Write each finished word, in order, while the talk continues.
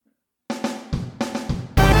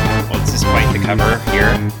Well, it's just quite the cover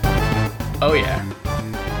here. Oh yeah,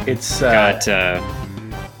 it's Got,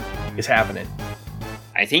 it's happening.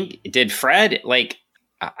 I think, did Fred, like,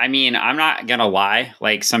 I mean, I'm not gonna lie.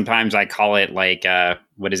 Like, sometimes I call it like,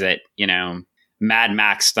 what is it? You know, Mad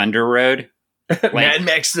Max Thunder Road. Like, Mad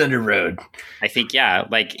Max Thunder Road. I think, yeah.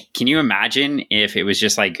 Like, can you imagine if it was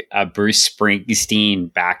just like a Bruce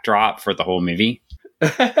Springsteen backdrop for the whole movie?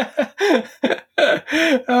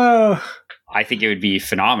 Oh, I think it would be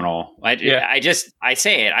phenomenal. I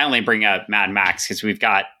say it. I only bring up Mad Max because we've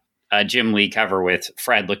got a Jim Lee cover with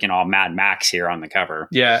Fred looking all Mad Max here on the cover.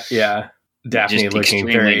 yeah. Daphne Just looking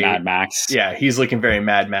extremely very Mad Max. Yeah, he's looking very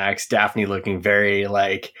Mad Max. Daphne looking very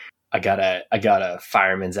like I got a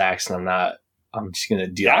fireman's axe, and I'm just gonna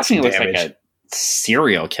do Daphne some looks damage. like a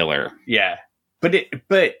serial killer. Yeah, but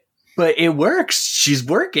it works. She's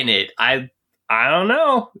working it. I don't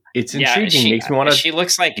know. It's intriguing. Makes me want to. She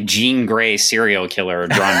looks like Jean Grey serial killer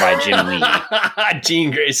drawn by Jim Lee. Jean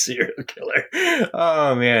Grey serial killer.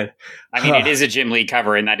 Oh man. I mean, it is a Jim Lee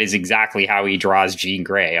cover, and that is exactly how he draws Jean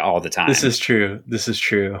Grey all the time. This is true.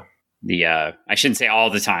 I shouldn't say all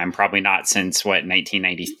the time. Probably not since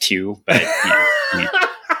 1992, but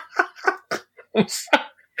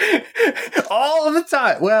all of the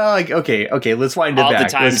time. Well, like okay. Let's wind it back. All the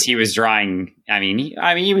times he was drawing. I mean,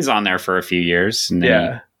 he was on there for a few years, and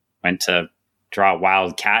then he went to draw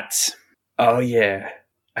Wildcats. Oh yeah,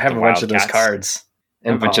 I have a bunch of those cards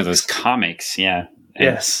and a bunch of those comics. Yeah. And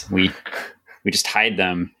yes, we just hide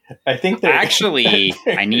them. I think actually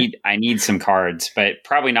I need some cards, but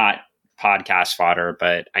probably not podcast fodder.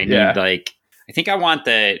 But I need I think I want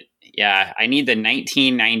I need the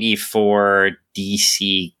 1994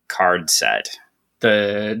 DC card set.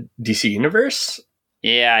 The DC Universe?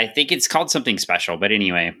 Yeah, I think it's called something special. But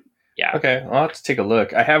anyway, yeah. Okay, I'll have to take a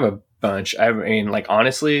look. I have a bunch. I mean, like,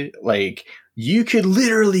 honestly, like, you could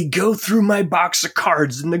literally go through my box of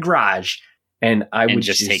cards in the garage, and I would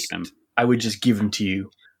just take them. I would just give them to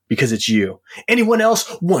you because it's you. Anyone else,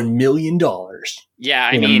 $1 million. Yeah,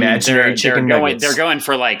 I mean, they're going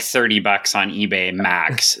for like $30 on eBay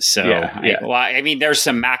max. So, I mean, there's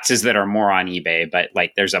some maxes that are more on eBay, but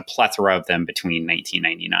like there's a plethora of them between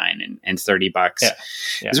 $19.99 and $30. Yeah.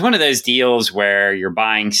 It's one of those deals where you're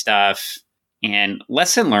buying stuff, and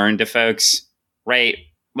lesson learned to folks, right?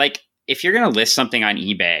 Like, if you're going to list something on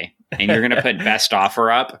eBay and you're going to put best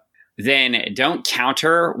offer up, then don't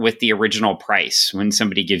counter with the original price when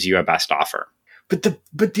somebody gives you a best offer. But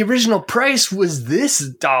the original price was this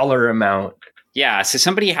dollar amount. Yeah, so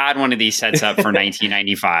somebody had one of these sets up for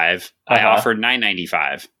 $19.95. I offered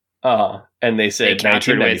 $9.95. And they said they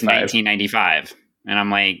countered with $19.95, and I'm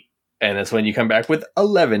like, and that's when you come back with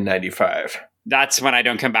 $11.95. That's when I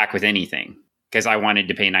don't come back with anything because I wanted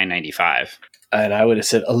to pay $9.95. And I would have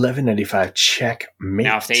said $11.95. Checkmate.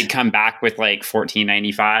 Now, if they'd come back with like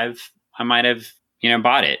 $14.95, I might have,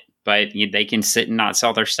 bought it. But they can sit and not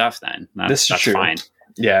sell their stuff. Then that's true. Fine.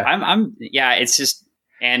 Yeah, it's just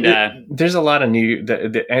there's a lot of new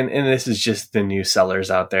and this is just the new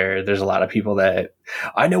sellers out there. There's a lot of people that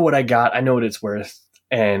I know what I got. I know what it's worth,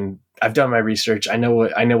 and I've done my research. I know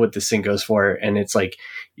what this thing goes for, and it's like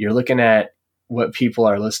you're looking at what people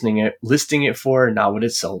are listing it for, not what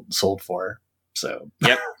it's sold for. So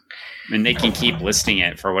yep. And they can keep listing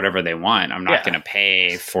it for whatever they want. I'm not going to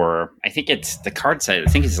pay for, I think it's the card set.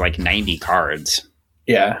 I think it's like 90 cards.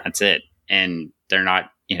 Yeah. That's it. And they're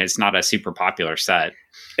not, it's not a super popular set.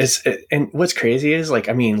 And what's crazy is like,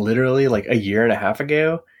 I mean, literally like a year and a half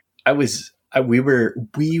ago, we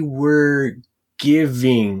were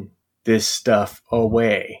giving this stuff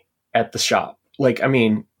away at the shop. Like, I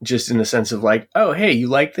mean, just in the sense of like, oh, hey, you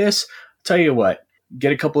like this? I'll tell you what,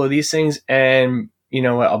 get a couple of these things and you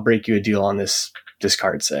know what? I'll break you a deal on this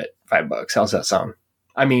card set. $5. How's that sound?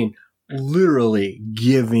 I mean, literally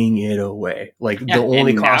giving it away. Like the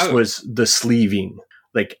only cost was the sleeving.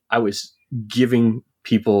 Like I was giving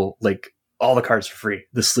people like all the cards for free.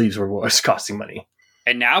 The sleeves were what was costing money.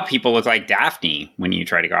 And now people look like Daphne when you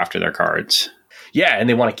try to go after their cards. Yeah, and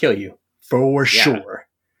they want to kill you for sure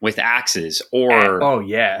with axes or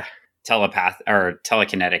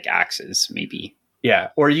telekinetic axes, maybe. Yeah,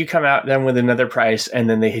 or you come out then with another price, and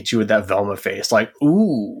then they hit you with that Velma face, like,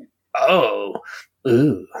 ooh, oh,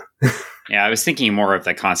 ooh. Yeah, I was thinking more of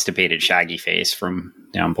the constipated Shaggy face from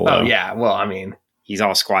down below. Oh, yeah, well, I mean. He's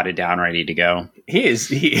all squatted down, ready to go. He is.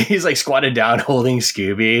 He's like squatted down, holding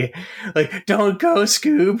Scooby. Like, don't go,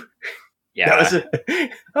 Scoob. Yeah.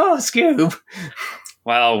 Scoob.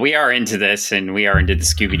 Well, we are into this, and we are into the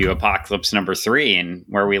Scooby-Doo Apocalypse #3, and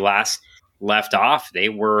where we last left off, they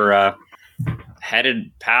were...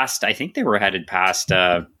 headed past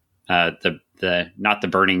the not the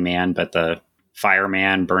Burning Man, but the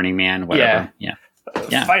Fireman, Burning Man, whatever. Yeah.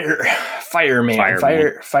 Fireman.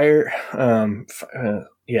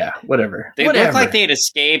 Yeah, whatever. They look like they had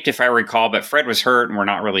escaped, if I recall, but Fred was hurt, and we're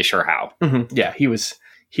not really sure how. Mm-hmm. Yeah, he was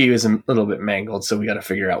a little bit mangled, so we got to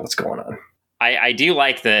figure out what's going on. I do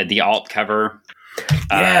like the alt cover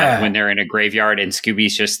when they're in a graveyard and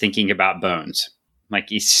Scooby's just thinking about bones. Like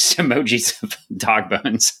he's emojis of dog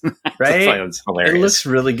bones. Right? That's hilarious. It looks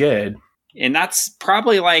really good. And that's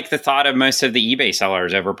probably like the thought of most of the eBay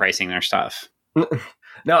sellers overpricing their stuff.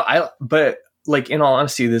 No, but like in all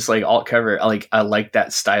honesty, this like alt cover, I like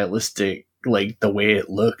that stylistic, like the way it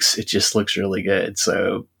looks. It just looks really good.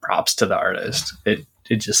 So props to the artist. It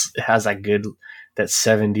just has that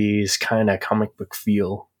 70s kind of comic book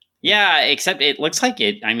feel. Yeah, except it looks like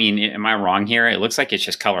it. I mean, am I wrong here? It looks like it's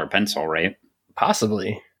just colored pencil, right?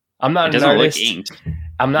 Possibly. I'm not an artist. Look inked.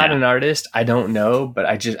 I'm not an artist. I don't know, but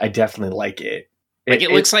I definitely like it.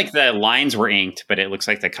 It looks like the lines were inked, but it looks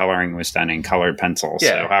like the coloring was done in colored pencil.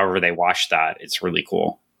 Yeah. So however they washed that, it's really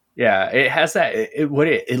cool. Yeah, it has that. It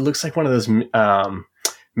looks like one of those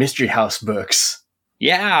Mystery House books.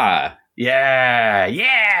 Yeah. Yeah.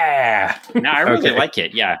 No, I really like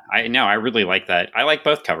it. Yeah, I really like that. I like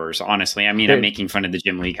both covers, honestly. I mean, I'm making fun of the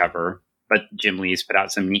Jim Lee cover, but Jim Lee's put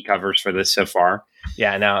out some neat covers for this so far.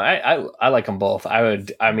 Yeah, no, I like them both.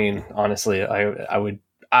 Honestly, I would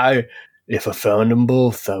if I found them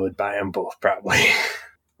both, I would buy them both probably.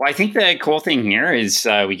 Well, I think the cool thing here is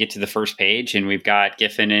we get to the first page and we've got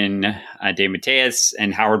Giffen and DeMatteis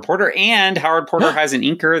and Howard Porter. And Howard Porter has an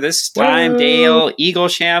inker this time, Dale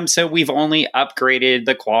Eaglesham. So we've only upgraded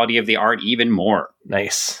the quality of the art even more.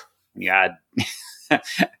 Nice. Yeah.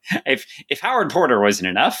 If Howard Porter wasn't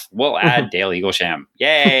enough, we'll add Dale Eaglesham.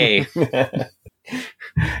 Yay.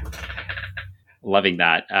 Loving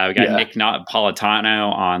that. We got Nick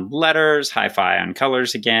Napolitano on letters, Hi-Fi on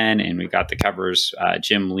colors again, and we've got the covers,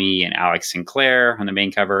 Jim Lee and Alex Sinclair on the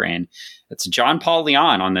main cover, and it's John Paul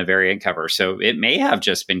Leon on the variant cover. So it may have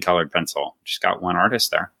just been colored pencil. Just got one artist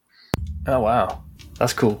there. Oh, wow.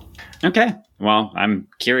 That's cool. Okay. Well, I'm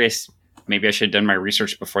curious. Maybe I should have done my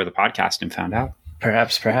research before the podcast and found out.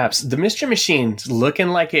 Perhaps. The Mystery Machine's looking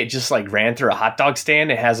like it just like ran through a hot dog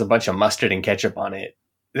stand. It has a bunch of mustard and ketchup on it.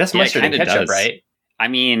 That's mustard and ketchup, right? I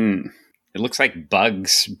mean, it looks like bug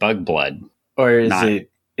blood. Or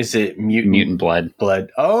is it mutant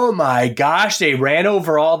blood? Oh my gosh, they ran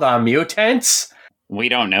over all the mutants? We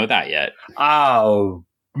don't know that yet. Oh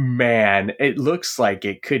man, it looks like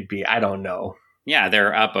it could be. I don't know. Yeah,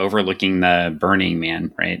 they're up overlooking the Burning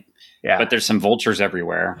Man, right? Yeah. But there's some vultures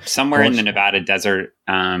everywhere. Somewhere in the Nevada desert,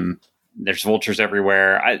 there's vultures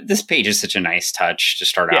everywhere. This page is such a nice touch to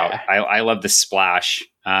start out. I love the splash.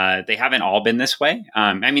 They haven't all been this way.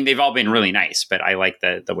 I mean, they've all been really nice, but I like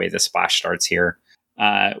the way the splash starts here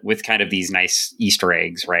with kind of these nice Easter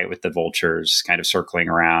eggs, right? With the vultures kind of circling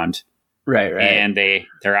around. Right. And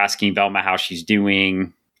they're asking Velma how she's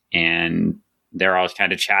doing, and they're all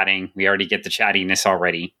kind of chatting. We already get the chattiness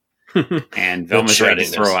already. And Velma's ready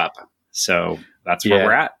to throw up. So that's where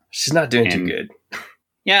we're at. She's not doing too good.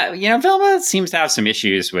 Yeah, Velma seems to have some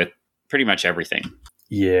issues with pretty much everything.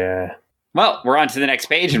 Yeah. Well, we're on to the next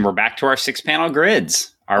page, and we're back to our 6-panel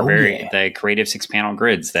grids. The creative 6-panel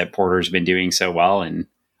grids that Porter's been doing so well. And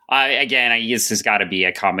I guess this has got to be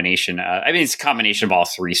a combination. It's a combination of all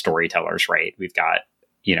three storytellers, right? We've got,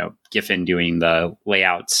 Giffen doing the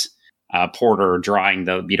layouts, Porter drawing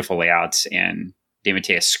the beautiful layouts, and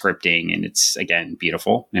DeMatteis scripting, and it's, again,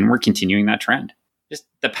 beautiful. And we're continuing that trend. Just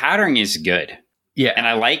the pattern is good. Yeah. And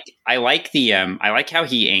I like how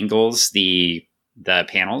he angles the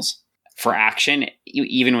panels for action,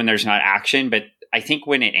 even when there's not action. But I think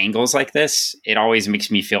when it angles like this, it always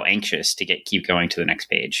makes me feel anxious to keep going to the next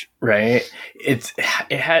page. Right.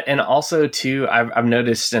 And also too, I've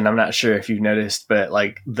noticed, and I'm not sure if you've noticed, but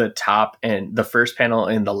like the top and the first panel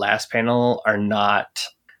and the last panel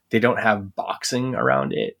they don't have boxing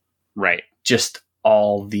around it. Right. Just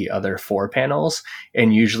all the other 4 panels.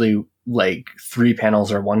 And usually like 3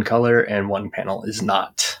 panels are one color and 1 panel is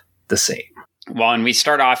not the same. Well, and we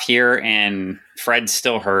start off here and Fred's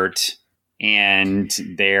still hurt and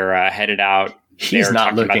they're headed out. He's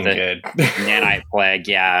not looking good. Nanite plague,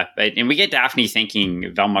 yeah. And we get Daphne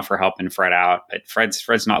thanking Velma for helping Fred out, but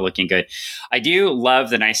Fred's not looking good. I do love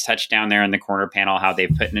the nice touch down there in the corner panel, how they've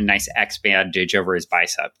put in a nice X bandage over his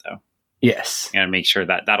bicep, though. Yes. And make sure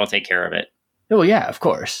that'll take care of it. Oh, yeah, of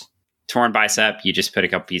course. Torn bicep, you just put a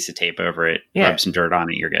couple pieces of tape over it, rub some dirt on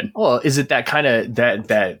it, you're good. Well, is it that kind of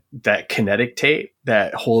that kinetic tape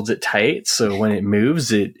that holds it tight so when it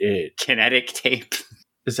moves, it kinetic tape?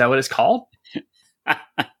 Is that what it's called?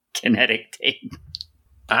 kinetic tape?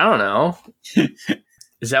 I don't know.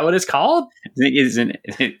 Is that what it's called? Isn't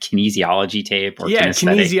it kinesiology tape or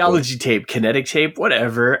kinesiology tape, kinetic tape,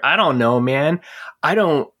 whatever. I don't know, man.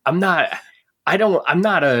 I'm not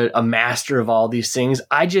a master of all these things.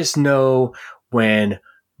 I just know when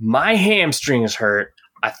my hamstrings hurt,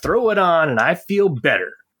 I throw it on and I feel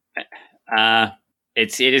better.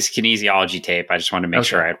 It is kinesiology tape. I just want to make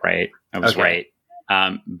sure I was right.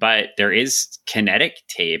 But there is kinetic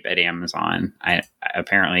tape at Amazon.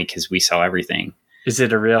 Apparently, because we sell everything. Is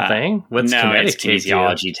it a real thing? What's kinetic it's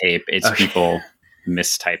kinesiology tape. It's people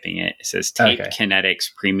mistyping it. It says Tape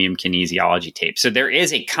Kinetics Premium Kinesiology Tape. So there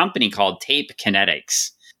is a company called Tape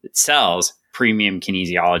Kinetics that sells premium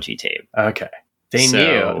kinesiology tape. Okay. They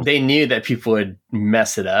knew that people would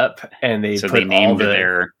mess it up, and they named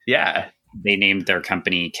their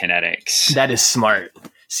company Kinetics. That is smart.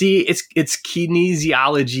 See, it's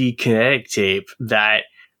kinesiology kinetic tape that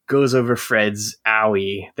goes over Fred's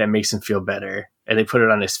owie that makes him feel better, and they put it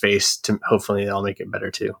on his face to hopefully they'll make it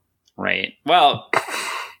better too. Right. Well,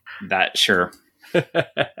 sure.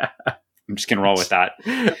 I'm just gonna roll with that.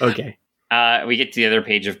 Okay. We get to the other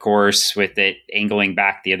page, of course, with it angling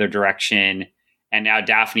back the other direction. And now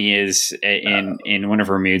Daphne is in one of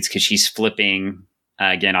her moods because she's flipping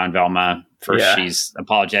again on Velma. First she's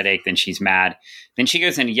apologetic, then she's mad. Then she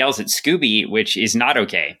goes and yells at Scooby, which is not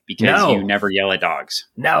okay because you never yell at dogs.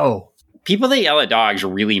 No. People that yell at dogs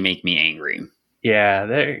really make me angry. Yeah,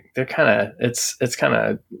 they're kind of it's kind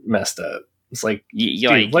of messed up. It's like,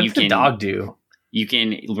 what did the dog do? You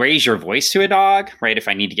can raise your voice to a dog, right? If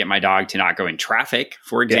I need to get my dog to not go in traffic,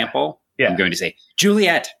 for example, I'm going to say,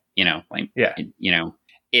 Juliet.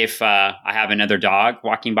 If I have another dog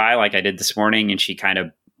walking by like I did this morning and she kind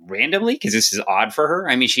of randomly, because this is odd for her.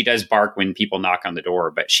 I mean, she does bark when people knock on the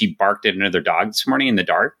door, but she barked at another dog this morning in the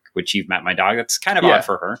dark, which you've met my dog. That's kind of odd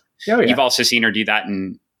for her. Oh, yeah. You've also seen her do that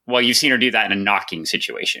you've seen her do that in a knocking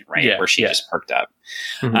situation, right? Yeah, where she just perked up.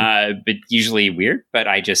 Mm-hmm. But usually weird. But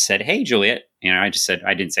I just said, hey, Juliet. I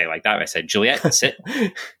didn't say it like that. I said, Juliet, sit.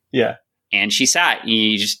 Yeah. And she sat.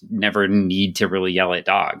 You just never need to really yell at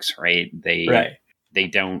dogs, right? They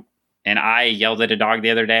don't. And I yelled at a dog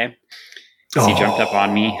the other day because he jumped up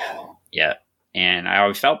on me. Yeah. And I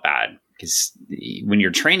always felt bad because when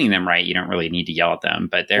you're training them right, you don't really need to yell at them.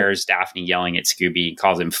 But there's Daphne yelling at Scooby,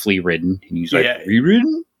 calls him flea-ridden. And he's like,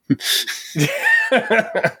 flea-ridden?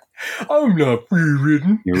 I'm not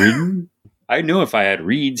flea-ridden. You're ridden? I know if I had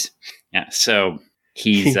reeds. Yeah. So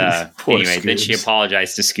he's anyway, then she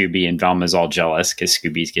apologized to Scooby and Velma's all jealous because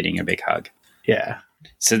Scooby's getting a big hug. Yeah.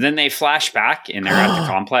 So then they flash back and they're at the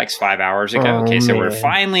complex 5 hours ago. Okay, so we're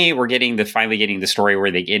finally getting the story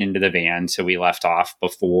where they get into the van. So we left off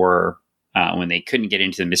before when they couldn't get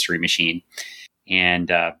into the mystery machine,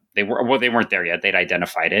 and they weren't there yet. They'd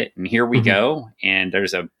identified it, and here we go. And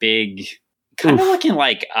there's a big, kind of looking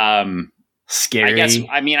like scary.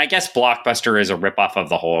 I guess Blockbuster is a ripoff of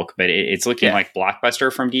the Hulk, but it's looking like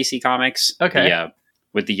Blockbuster from DC Comics. Okay,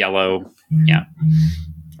 with the yellow,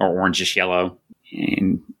 or orangish yellow.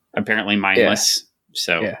 And apparently mindless.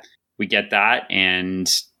 So we get that. And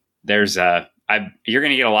there's you're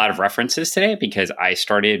going to get a lot of references today because I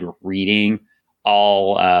started reading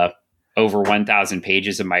all over 1,000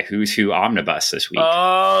 pages of my Who's Who omnibus this week.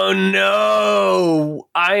 Oh, no.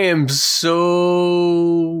 I am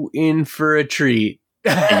so in for a treat.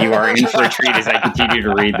 And you are in for a treat as I continue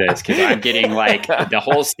to read this because I'm getting like the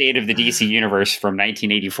whole state of the DC universe from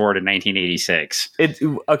 1984 to 1986.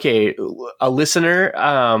 Okay, a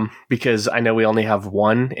listener, because I know we only have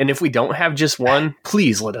one, and if we don't have just one,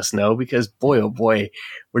 please let us know because boy, oh boy,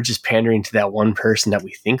 we're just pandering to that one person that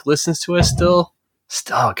we think listens to us still.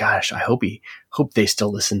 Oh gosh, I hope they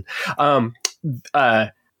still listen.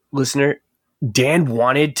 Listener, Dan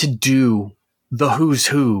wanted to do the Who's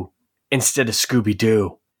Who instead of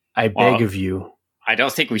Scooby-Doo. I beg of you. I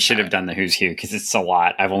don't think we should have done the Who's Who because it's a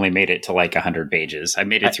lot. I've only made it to like 100 pages. I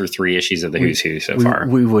made it through 3 issues of the Who's Who so far.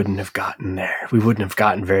 We wouldn't have gotten there. We wouldn't have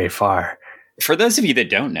gotten very far. For those of you that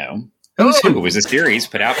don't know, Who's Who was a series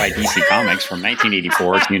put out by DC Comics from 1984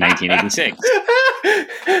 to 1986.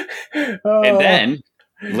 And then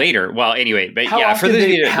later, well, anyway, but for those of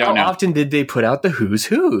you that don't know. How often did they put out the Who's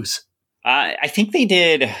Who's? I think they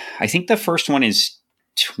did. I think the first one is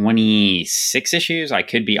 26 issues. I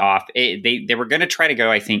could be off. They were going to try to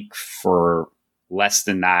go, I think, for less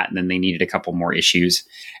than that. And then they needed a couple more issues.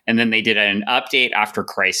 And then they did an update after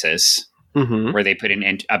Crisis where they put in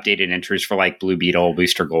updated entries for like Blue Beetle,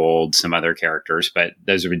 Booster Gold, some other characters. But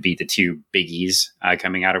those would be the two biggies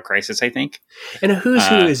coming out of Crisis, I think. And a Who's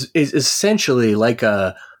Who is essentially like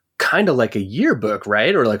a kind of like a yearbook,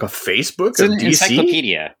 right? Or like a Facebook it's of an DC?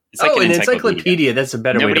 Encyclopedia. It's like an encyclopedia. That's a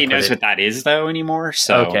better way to put it. Nobody knows what that is, though, anymore.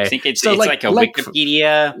 So okay. I think it's like a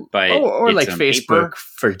Wikipedia, but or like paper. Facebook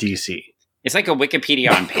for DC. It's like a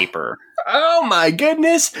Wikipedia on paper. Oh my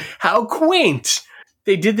goodness! How quaint!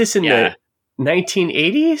 They did this in the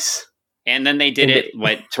 1980s, and then they did it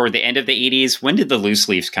toward the end of the 80s. When did the loose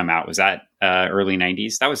leaves come out? Was that early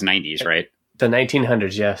 90s? That was 90s, right? The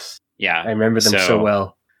 1900s, yes. Yeah, I remember them so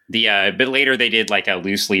well. But later they did like a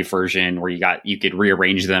loose leaf version where you could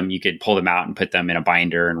rearrange them. You could pull them out and put them in a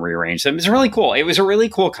binder and rearrange them. It's really cool. It was a really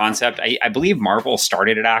cool concept. I believe Marvel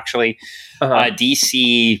started it actually.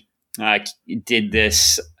 DC did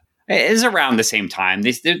this. It is around the same time.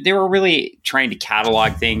 They were really trying to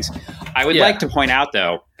catalog things. I would like to point out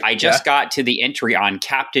though, I just got to the entry on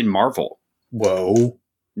Captain Marvel. Whoa.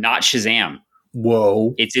 Not Shazam.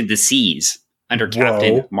 Whoa. It's in the C's under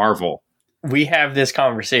Captain Marvel. We have this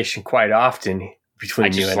conversation quite often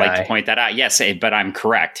between you and I. I just like to point that out. Yes, but I'm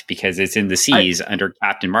correct because it's in the C's under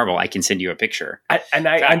Captain Marvel. I can send you a picture.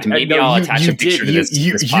 Maybe I'll attach a picture to this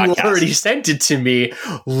podcast. You already sent it to me.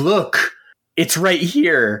 Look, it's right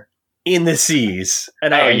here in the C's.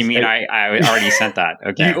 And I already sent that.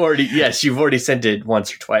 Okay. You've already sent it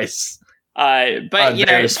once or twice. But on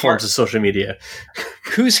various forms of social media.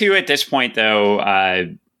 Who's Who at this point, though,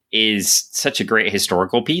 is such a great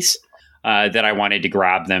historical piece. That I wanted to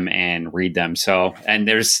grab them and read them. So, and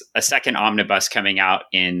there's a second omnibus coming out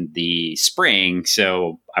in the spring.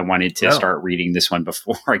 So I wanted to start reading this one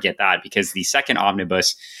before I get that, because the second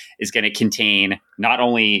omnibus is going to contain not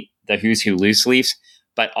only the Who's Who loose leaves,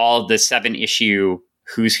 but all the 7-issue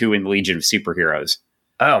Who's Who in the Legion of Superheroes.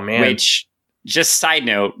 Oh, man. Which, just side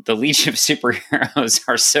note, the Legion of Superheroes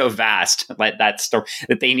are so vast like that story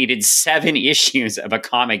that they needed 7 issues of a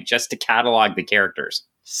comic just to catalog the characters.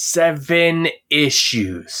 7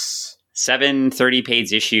 issues. 7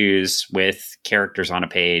 30-page issues with characters on a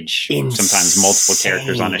page. Insane. Sometimes multiple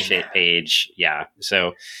characters on a page. Yeah.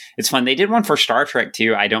 So it's fun. They did one for Star Trek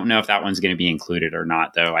too. I don't know if that one's going to be included or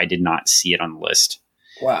not, though. I did not see it on the list.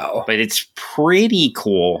 Wow. But it's pretty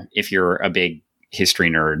cool if you're a big history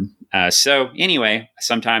nerd. So anyway,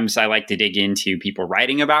 sometimes I like to dig into people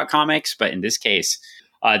writing about comics, but in this case,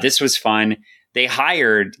 this was fun. They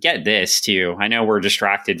hired, get this too, I know we're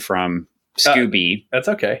distracted from Scooby. That's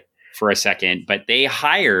okay. For a second, but they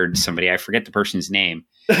hired somebody, I forget the person's name,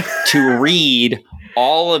 to read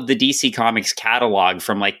all of the DC Comics catalog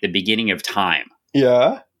from like the beginning of time.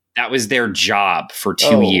 Yeah. That was their job for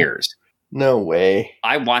 2 years. No way.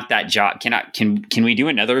 I want that job. Can we do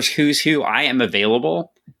another Who's Who? I am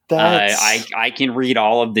available. I can read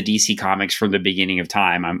all of the DC Comics from the beginning of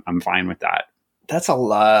time. I'm fine with that. That's a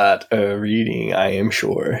lot of reading, I am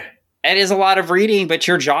sure. It is a lot of reading, but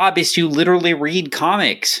your job is to literally read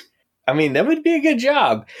comics. I mean, that would be a good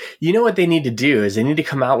job. You know what they need to do is they need to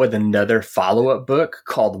come out with another follow-up book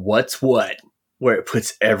called What's What, where it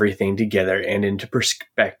puts everything together and into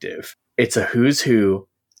perspective. It's a Who's Who.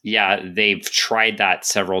 Yeah, they've tried that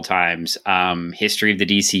several times. History of the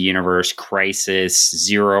DC Universe, Crisis,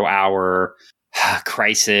 0 Hour,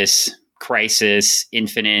 Crisis,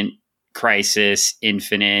 Infinite, Crisis,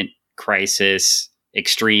 Infinite, Crisis,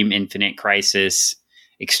 Extreme Infinite Crisis,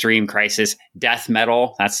 Extreme Crisis, Death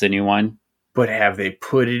Metal. That's the new one. But have they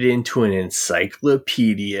put it into an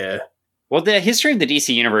encyclopedia? Well, the history of the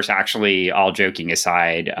DC Universe, actually, all joking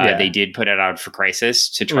aside, they did put it out for Crisis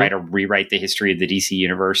to try to rewrite the history of the DC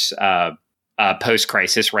Universe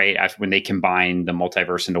post-Crisis, right? When they combined the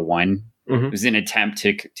multiverse into one. Mm-hmm. It was an attempt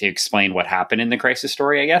to explain what happened in the Crisis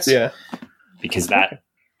story, I guess. Yeah. Because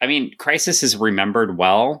I mean, Crisis is remembered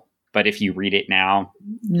well, but if you read it now,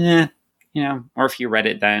 or if you read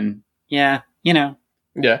it then, Yeah.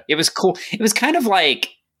 It was cool. It was kind of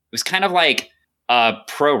like a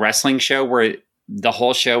pro wrestling show where the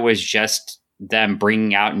whole show was just them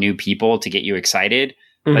bringing out new people to get you excited,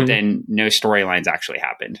 but then no storylines actually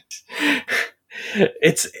happened.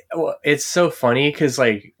 It's so funny because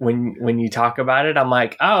like when you talk about it, I'm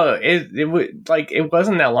like, oh, it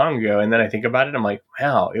wasn't that long ago, and then I think about it, I'm like,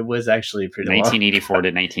 wow, it was actually pretty 1984 to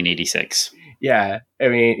 1986. Yeah, I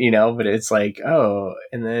mean, but it's like, oh,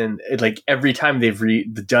 and then like every time they've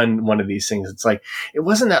done one of these things, it's like it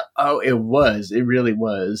wasn't that. Oh, it really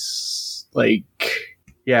was like,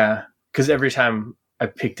 yeah, because every time I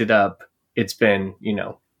picked it up, it's been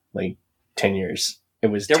like 10 years. There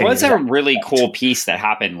was a really cool piece that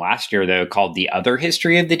happened last year, though, called The Other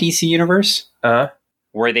History of the DC Universe,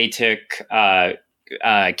 where they took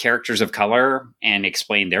characters of color and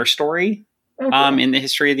explained their story in the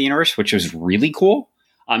history of the universe, which was really cool.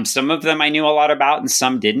 Some of them I knew a lot about and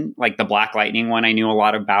some didn't. Like the Black Lightning one I knew a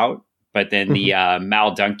lot about, but then the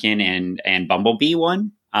Mal Duncan and Bumblebee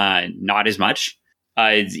one, not as much.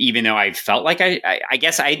 Even though I felt like I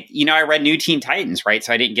guess I read New Teen Titans, right?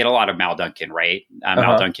 So I didn't get a lot of Mal Duncan, right?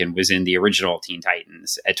 Mal Duncan was in the original Teen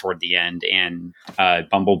Titans toward the end, and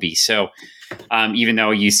Bumblebee. So even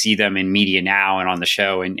though you see them in media now and on the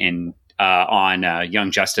show and on Young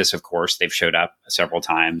Justice, of course, they've showed up several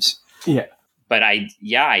times. Yeah. But I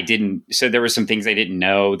didn't. So there were some things I didn't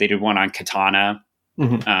know. They did one on Katana.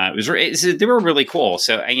 They were really cool.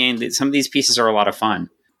 So again, some of these pieces are a lot of fun.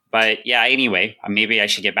 But yeah, anyway, maybe I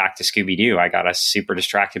should get back to Scooby-Doo. I got us super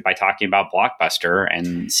distracted by talking about Blockbuster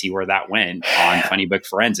and see where that went on Funny Book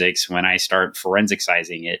Forensics when I start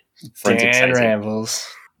forensicsizing it. Dan rambles.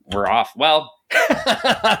 We're off. Well,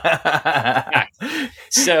 yeah.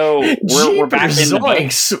 So we're back in the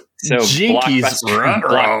book. So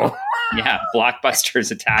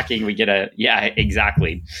Blockbuster's attacking. We get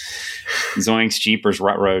exactly. Zoinks, Jeepers,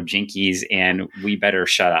 Ruh-roh, Jinkies, and we better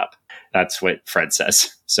shut up. That's what Fred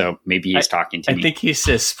says. So maybe he's talking to me. I think he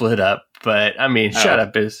says split up, but I mean, shut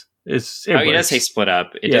up is he does say split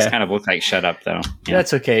up. It does kind of look like shut up, though. Yeah.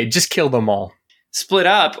 That's okay. Just kill them all. Split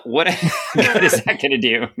up? What is that going to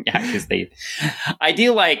do? Yeah, because I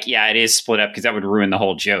do like, it is split up because that would ruin the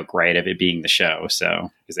whole joke, right, of it being the show. So,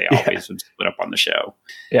 because they always would split up on the show.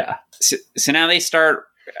 Yeah. So now they start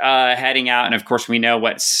heading out, and of course we know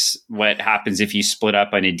what happens if you split up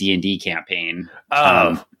on a D&D campaign.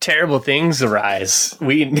 Terrible things arise.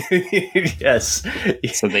 Yes.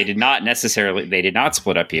 So they did not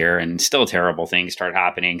split up here, and still terrible things start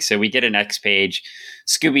happening. So we get a next page.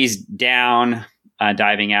 Scooby's down,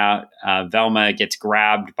 diving out. Velma gets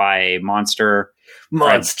grabbed by a monster.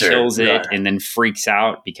 Fred kills it and then freaks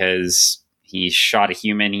out because he shot a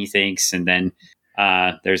human, he thinks, and then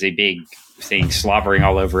there's a big thing slobbering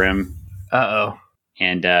all over him.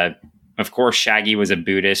 And of course, Shaggy was a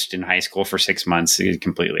Buddhist in high school for 6 months. It was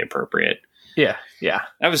completely appropriate. Yeah.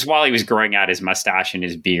 That was while he was growing out his mustache and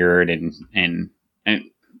his beard. And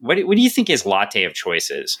what do you think his latte of choice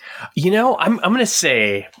is? I'm going to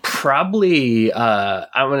say probably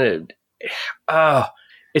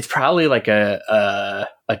it's probably like a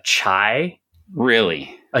chai.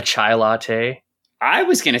 Really? A chai latte. I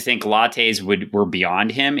was going to think lattes were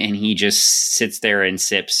beyond him, and he just sits there and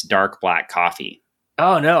sips dark black coffee.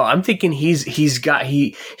 Oh no, I'm thinking he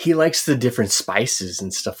likes the different spices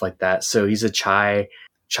and stuff like that. So he's a chai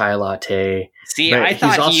latte. See, I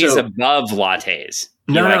thought he is above lattes.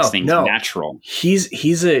 He likes things natural. He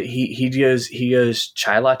goes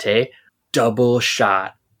chai latte, double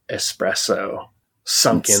shot espresso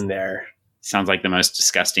sunk in there. Sounds like the most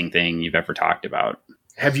disgusting thing you've ever talked about.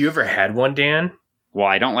 Have you ever had one, Dan? Well,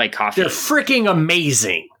 I don't like coffee. They're freaking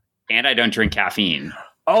amazing. And I don't drink caffeine.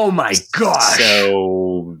 Oh my gosh.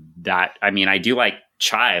 So I do like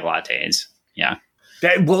chai lattes. Yeah.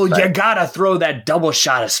 You gotta throw that double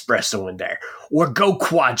shot espresso in there. Or go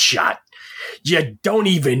quad shot. You don't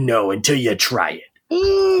even know until you try it.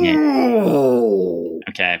 Yeah.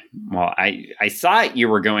 Okay. Well, I thought you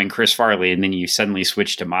were going Chris Farley, and then you suddenly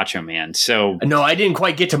switched to Macho Man. So no, I didn't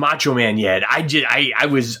quite get to Macho Man yet. I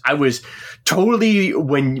was totally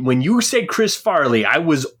when you said Chris Farley, I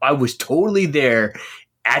was totally there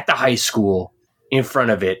at the high school in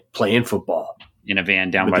front of it playing football in a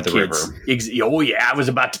van down by the river. Oh yeah, I was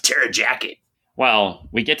about to tear a jacket. Well,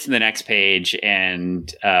 we get to the next page,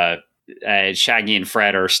 and Shaggy and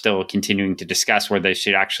Fred are still continuing to discuss whether they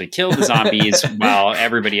should actually kill the zombies while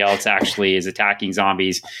everybody else actually is attacking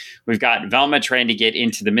zombies. We've got Velma trying to get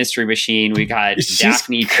into the mystery machine. We've got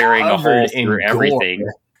Daphne tearing a hole through everything.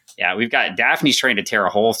 Yeah, we've got Daphne's trying to tear a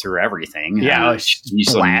hole through everything. Yeah,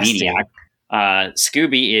 she's a maniac.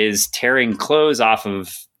 Scooby is tearing clothes off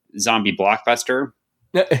of zombie Blockbuster.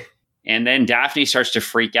 And then Daphne starts to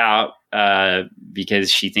freak out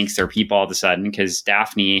because she thinks they're people all of a sudden, because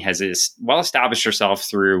Daphne has established herself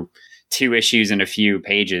through 2 issues and a few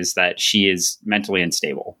pages that she is mentally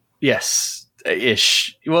unstable. Yes,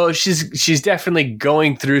 ish. Well, she's definitely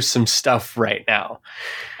going through some stuff right now.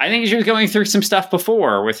 I think she was going through some stuff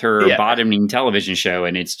before with her bottoming television show,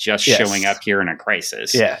 and it's just showing up here in a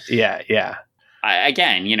crisis. Yeah.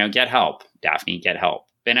 Again, get help, Daphne, get help.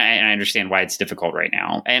 And I understand why it's difficult right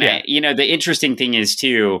now. And the interesting thing is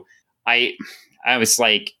too, I was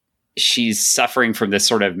like, she's suffering from this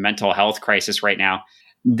sort of mental health crisis right now.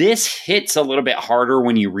 This hits a little bit harder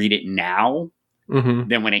when you read it now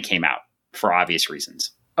than when it came out, for obvious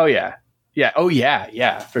reasons. Oh yeah. Oh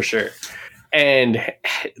yeah, for sure. And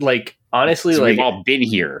like honestly, we've all been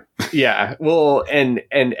here. Yeah. Well, and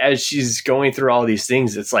as she's going through all these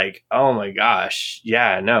things, it's like, oh my gosh.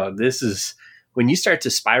 Yeah, no, this is when you start to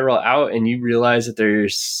spiral out and you realize that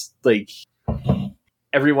there's like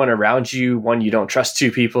everyone around you, one, you don't trust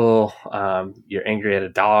two people. You're angry at a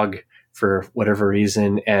dog for whatever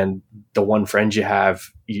reason. And the one friend you have,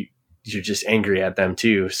 you're just angry at them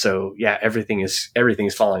too. So yeah, everything's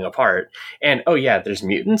falling apart. And oh yeah, there's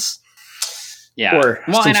mutants. Yeah. Or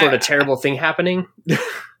some sort of terrible thing happening.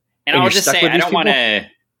 And I'll just say, I don't want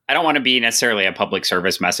to be necessarily a public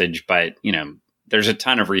service message, but there's a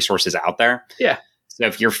ton of resources out there. Yeah. So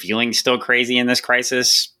if you're feeling still crazy in this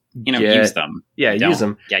crisis, use them. Yeah. Use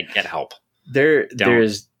them. Get help.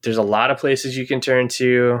 There's a lot of places you can turn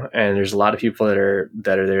to, and there's a lot of people that are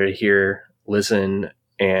there to hear, listen,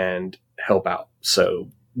 and help out. So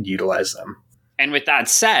utilize them. And with that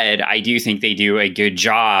said, I do think they do a good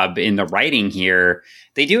job in the writing here.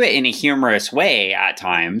 They do it in a humorous way at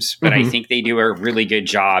times, but I think they do a really good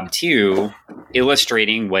job too,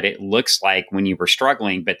 illustrating what it looks like when you were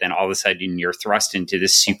struggling, but then all of a sudden you're thrust into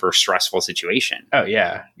this super stressful situation. Oh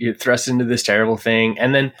yeah. You're thrust into this terrible thing.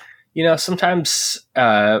 And then, sometimes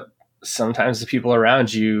the people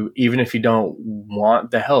around you, even if you don't want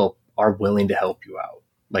the help, are willing to help you out.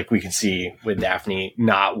 Like we can see with Daphne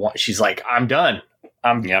she's like, I'm done.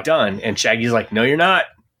 I'm done. And Shaggy's like, no, you're not.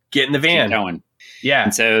 Get in the van. Keep going. Yeah.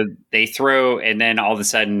 And so they throw, and then all of a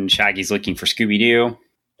sudden Shaggy's looking for Scooby-Doo,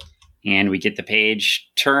 and we get the page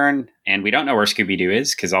turn, and we don't know where Scooby-Doo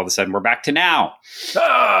is because all of a sudden we're back to now.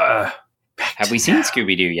 Have we seen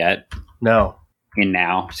Scooby-Doo yet? No. In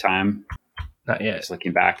now time? Not yet. Just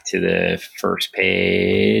looking back to the first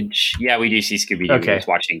page. Yeah, we do see Scooby-Doo. Okay. He was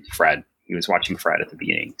watching Fred. At the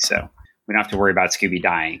beginning, so we don't have to worry about Scooby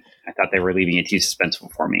dying. I thought they were leaving it too suspenseful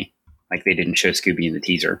for me, like they didn't show Scooby in the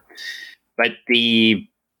teaser. But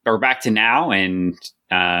we're back to now, and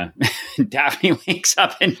Daphne wakes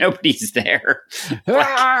up and nobody's there,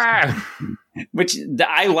 which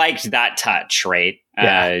I liked that touch, right?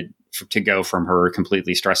 Yeah. To go from her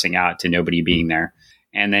completely stressing out to nobody being there,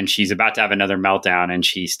 and then she's about to have another meltdown, and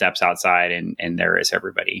she steps outside, and there is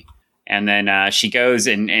everybody. And then she goes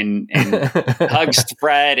and hugs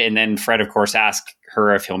Fred. And then Fred, of course, asks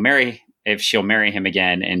her if she'll marry him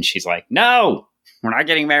again. And she's like, no, we're not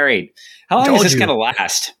getting married. How long is this going to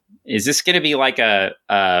last? Is this going to be like a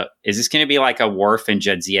Worf and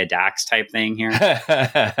Jadzia Dax type thing here?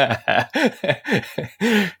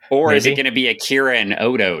 Or Maybe. Is it going to be a Kira and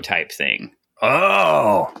Odo type thing?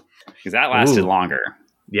 Oh, because that lasted longer.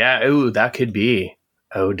 Yeah. Ooh, that could be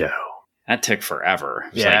Odo. That took forever.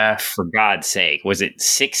 Yeah. Like, for God's sake. Was it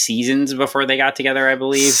 6 seasons before they got together, I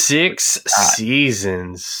believe? 6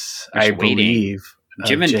 seasons, I believe.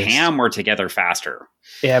 Jim and Pam were together faster.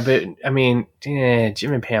 Yeah, but I mean,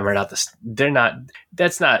 Jim and Pam are not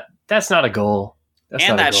that's not a goal.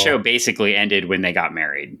 That show basically ended when they got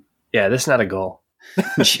married. Yeah, that's not a goal.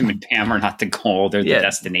 Jim and Pam are not the goal. They're the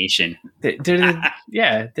destination. They're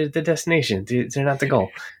the destination. They're not the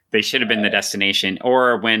goal. They should have been the destination.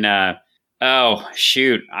 Or when, oh,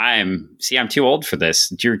 shoot. I'm too old for this.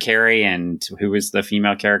 Drew Carey and who was the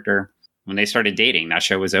female character? When they started dating, that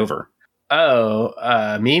show was over.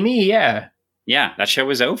 Oh, Mimi? Yeah. Yeah, that show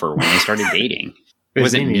was over when they started dating.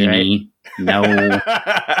 Was it Mimi? Right? No.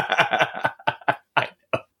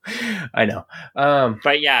 I know.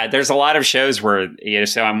 But yeah, there's a lot of shows where,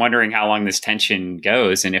 so I'm wondering how long this tension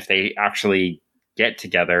goes, and if they actually get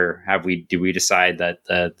together, do we decide that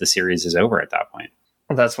the series is over at that point?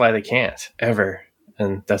 Well, that's why they can't ever.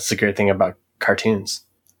 And that's the great thing about cartoons.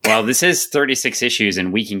 Well, this is 36 issues,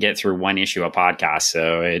 and we can get through one issue a podcast.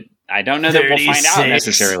 So I don't know that we'll find out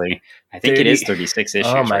necessarily. I think it is 36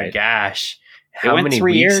 issues. Oh my gosh. How many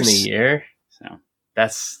weeks in a year? So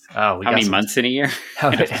that's how many months in a year?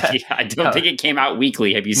 I don't think it came out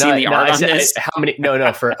weekly. Have you seen the art on this? How many?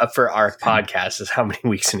 No. For our podcast is how many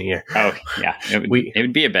weeks in a year? Oh yeah, it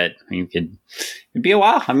would be a bit. It'd be a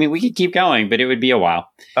while. I mean, we could keep going, but it would be a while.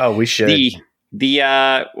 Oh, we should.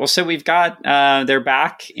 So we've got they're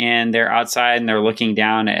back and they're outside and they're looking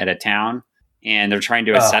down at a town and they're trying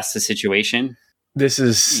to assess the situation. This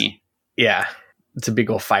is it's a big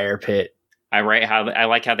old fire pit. I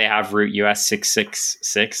like how they have Route US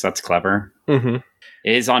 666. That's clever. Mm-hmm.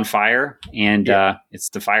 It is on fire, and it's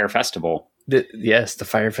the Fire Festival. Yes, the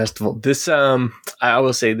Fire Festival. This I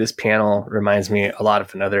will say this panel reminds me a lot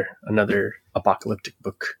of another apocalyptic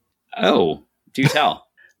book. Oh, do tell.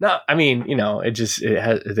 No, I mean,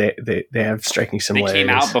 they have striking similarities. They came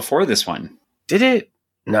out before this one. Did it?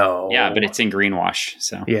 No. Yeah, but it's in Greenwash.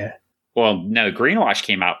 So yeah. Well, no, Greenwash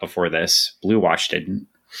came out before this. Blue Wash didn't.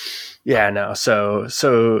 Yeah, no. So,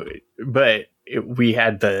 but we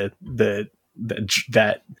had that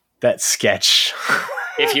sketch.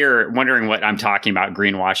 If you're wondering what I'm talking about,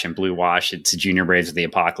 green wash and blue wash, it's Junior Braves of the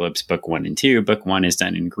Apocalypse, book 1 and 2. Book 1 is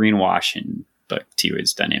done in green wash, and book 2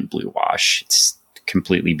 is done in blue wash. It's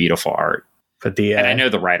completely beautiful art. But and I know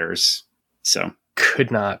the writers, so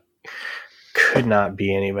could not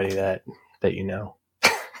be anybody that you know.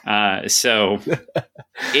 So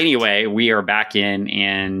anyway, we are back in,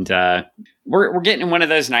 and we're getting one of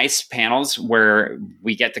those nice panels where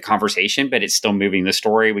we get the conversation, but it's still moving the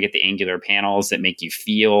story. We get the angular panels that make you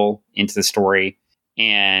feel into the story.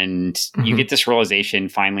 And you get this realization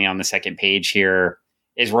finally on the second page here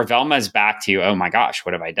is Ravelma's back to, oh my gosh,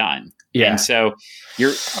 what have I done? Yeah. And so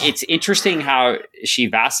it's interesting how she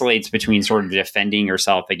vacillates between sort of defending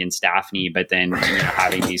herself against Daphne, but then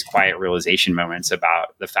having these quiet realization moments about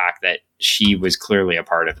the fact that she was clearly a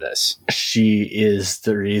part of this. She is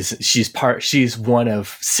the reason. She's one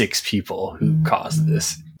of 6 people who caused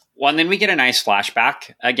this. Well, and then we get a nice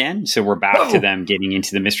flashback again. So we're back to them getting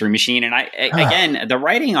into the mystery machine. And again, the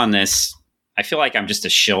writing on this, I feel like I'm just a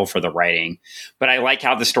shill for the writing, but I like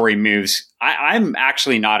how the story moves. I'm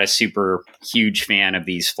actually not a super huge fan of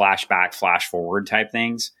these flashback, flash forward type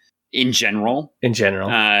things in general. In general,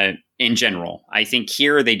 I think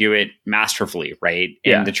here they do it masterfully, right?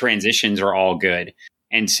 And the transitions are all good.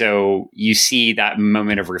 And so you see that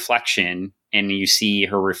moment of reflection, and you see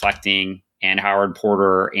her reflecting, and Howard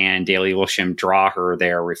Porter and Daley Lewisham draw her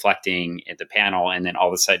there reflecting at the panel. And then all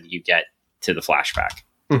of a sudden you get to the flashback.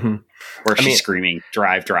 Where she's screaming,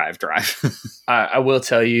 drive, drive, drive. I will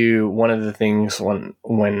tell you one of the things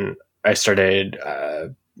when I started,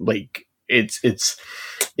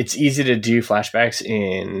 it's easy to do flashbacks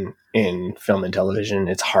in film and television.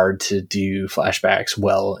 It's hard to do flashbacks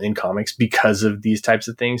well in comics because of these types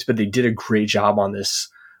of things, but they did a great job on this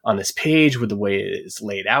page with the way it is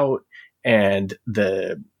laid out. And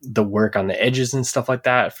the work on the edges and stuff like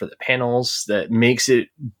that for the panels that makes it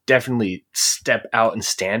definitely step out and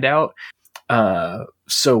stand out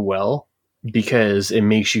so well, because it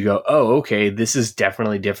makes you go, oh, okay, this is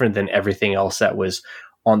definitely different than everything else that was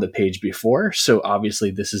on the page before. So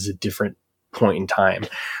obviously this is a different point in time.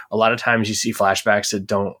 A lot of times you see flashbacks that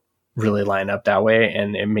don't really line up that way,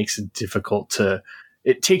 and it makes it difficult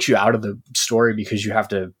it takes you out of the story because you have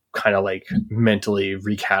to kind of like mentally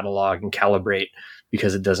recatalog and calibrate,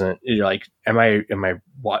 because it doesn't, you're like, am I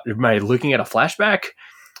looking at a flashback?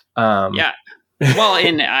 Yeah. Well,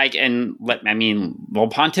 we'll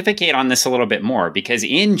pontificate on this a little bit more, because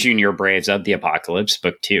in Junior Braves of the Apocalypse,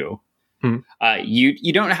 book 2,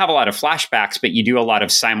 you don't have a lot of flashbacks, but you do a lot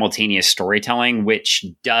of simultaneous storytelling, which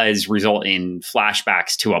does result in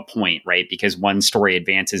flashbacks to a point, right? Because one story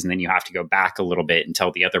advances and then you have to go back a little bit and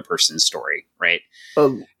tell the other person's story, right?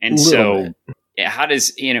 And so how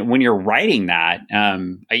does, when you're writing that,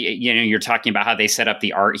 you're talking about how they set up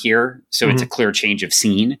the art here. So it's a clear change of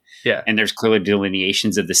scene. Yeah. And there's clear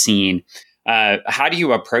delineations of the scene. How do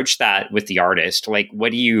you approach that with the artist? Like,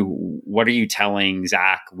 what are you telling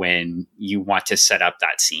Zach when you want to set up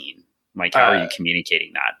that scene? Like, how are you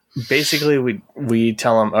communicating that? Basically, we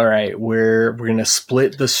tell him, all right, we're going to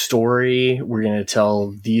split the story. We're going to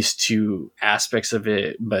tell these 2 aspects of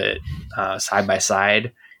it, but side by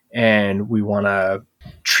side. And we want to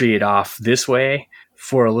tree it off this way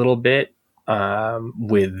for a little bit,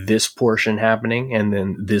 with this portion happening and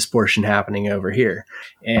then this portion happening over here.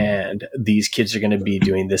 And these kids are going to be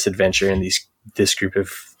doing this adventure, and this group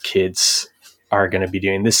of kids are going to be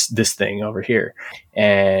doing this thing over here.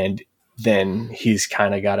 And then he's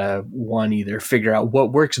kind of got to either figure out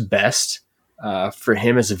what works best for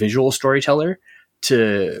him as a visual storyteller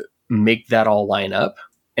to make that all line up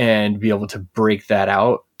and be able to break that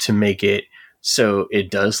out to make it so it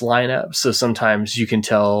does line up. So sometimes you can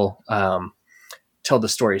tell the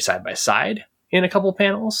story side by side in a couple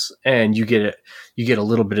panels, and you get a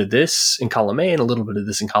little bit of this in column A and a little bit of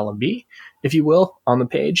this in column B, if you will, on the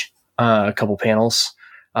page. A couple panels,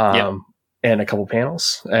 and a couple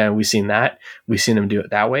panels, and we've seen him do it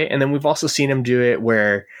that way. And then we've also seen him do it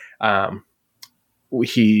where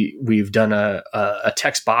we've done a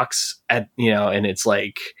text box and it's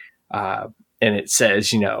like and it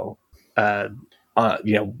says the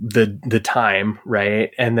time,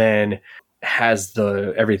 right, and then has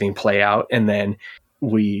everything play out, and then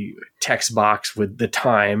we text box with the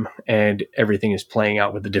time, and everything is playing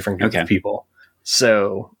out with a different group of people.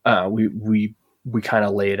 So we kind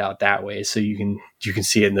of lay it out that way, so you can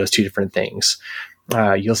see it in those 2 different things.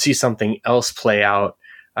 You'll see something else play out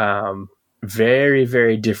very,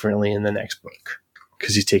 very differently in the next book,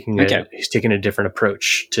 because he's taking a different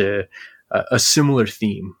approach to a similar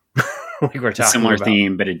theme. like we're talking similar about.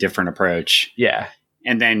 theme, but a different approach. Yeah.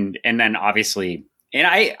 And then obviously, and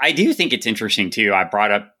I do think it's interesting too.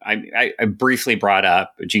 I briefly brought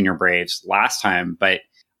up Junior Braves last time, but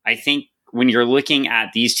I think when you're looking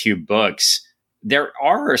at these two books, there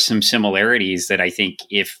are some similarities that I think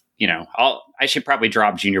I should probably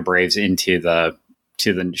drop Junior Braves into the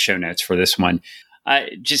show notes for this one.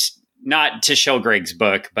 Just not to show Greg's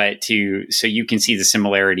book, but so you can see the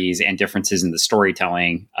similarities and differences in the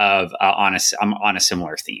storytelling of on a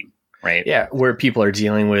similar theme, right? Yeah, where people are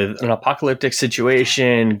dealing with an apocalyptic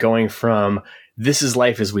situation, going from this is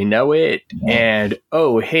life as we know it, and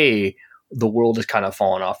oh hey, the world has kind of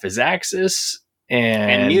fallen off its axis,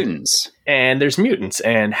 and mutants, and there's mutants,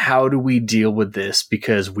 and how do we deal with this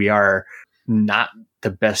because we are not the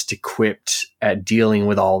best equipped at dealing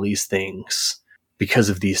with all these things because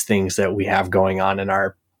of these things that we have going on in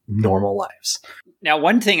our normal lives. Now,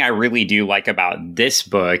 one thing I really do like about this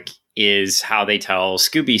book is how they tell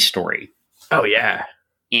Scooby's story. Oh, yeah.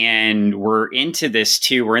 And we're into this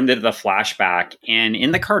too. We're into the flashback. And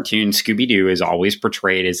in the cartoon, Scooby-Doo is always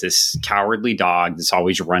portrayed as this cowardly dog that's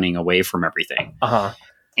always running away from everything. Uh-huh.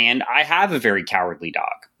 And I have a very cowardly dog.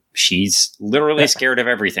 She's literally scared of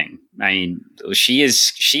everything. I mean, she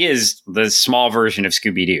is the small version of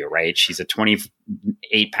Scooby-Doo, right? She's a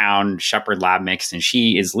 28-pound Shepherd Lab mix, and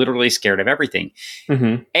she is literally scared of everything,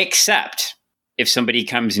 except if somebody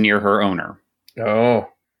comes near her owner. Oh.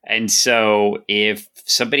 And so if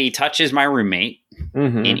somebody touches my roommate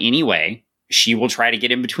in any way, she will try to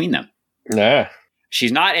get in between them. Yeah.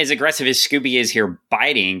 She's not as aggressive as Scooby is here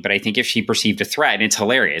biting, but I think if she perceived a threat, and it's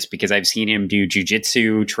hilarious because I've seen him do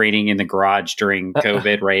jujitsu training in the garage during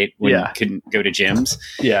COVID, right? When he couldn't go to gyms.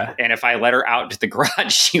 Yeah. And if I let her out to the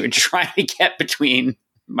garage, she would try to get between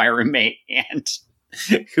my roommate and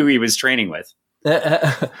who he was training with.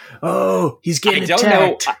 Oh, he's getting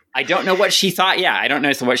attacked. I don't know what she thought. Yeah, I don't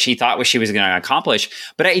know what she thought she was going to accomplish.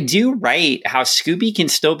 But I do write how Scooby can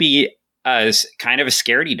still be kind of a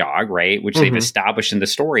scaredy dog, right? Which they've established in the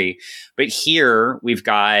story. But here we've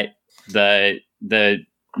got the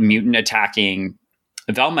mutant attacking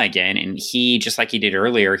Velma again. And he, just like he did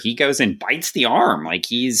earlier, he goes and bites the arm. Like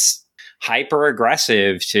he's hyper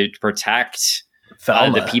aggressive to protect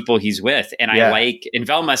the people he's with. And I like in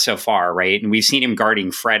Velma so far, right? And we've seen him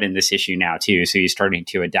guarding Fred in this issue now too. So he's starting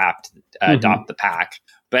to adopt the pack.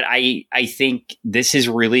 But I think this is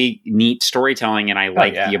really neat storytelling, and I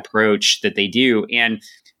like the approach that they do. And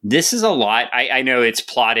this is a lot. I know it's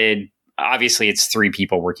plotted. Obviously, it's three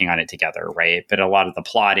people working on it together, right? But a lot of the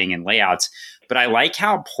plotting and layouts. But I like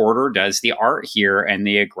how Porter does the art here and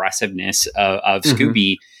the aggressiveness of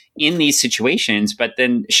Scooby in these situations, but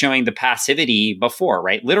then showing the passivity before,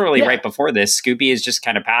 right? Literally right before this, Scooby is just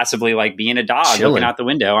kind of passively like being a dog, looking out the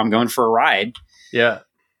window. I'm going for a ride. Yeah.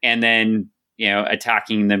 And then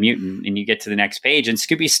attacking the mutant, and you get to the next page and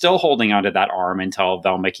Scooby's still holding onto that arm until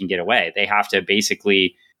Velma can get away. They have to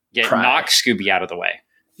basically knock Scooby out of the way.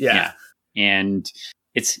 Yeah. And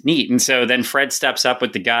it's neat. And so then Fred steps up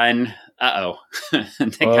with the gun.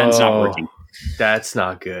 The gun's not working. That's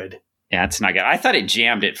not good. Yeah, it's not good. I thought it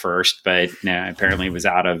jammed at first, but no, apparently it was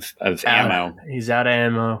out of ammo. He's out of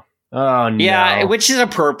ammo. Oh, no. Yeah, which is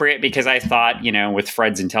appropriate because I thought, with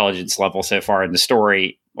Fred's intelligence level so far in the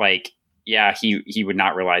story, like, yeah, he would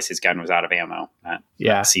not realize his gun was out of ammo.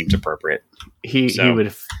 That seems appropriate. He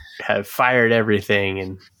would have fired everything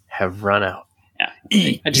and have run out. Yeah.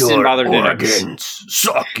 Eat your organs,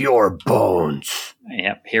 suck your bones.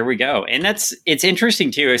 Yep, here we go. And it's interesting,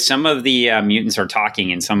 too. Some of the mutants are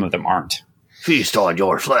talking and some of them aren't. Feast on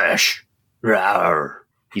your flesh. Rawr.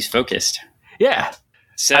 He's focused. Yeah.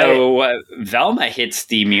 So Velma hits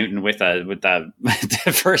the mutant with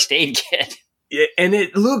the first aid kit. And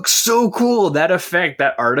it looks so cool. That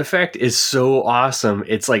artifact is so awesome.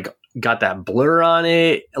 It's like got that blur on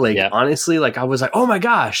it. Like, honestly, like I was like, oh my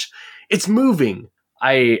gosh, it's moving.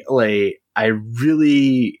 I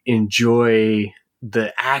really enjoy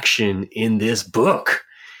the action in this book.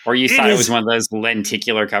 Or you thought it was one of those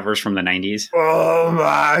lenticular covers from the 90s? Oh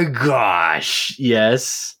my gosh.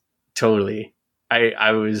 Yes, totally.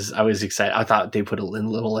 I was excited. I thought they put a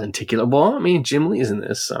little lenticular. Well, I mean, Jim Lee's in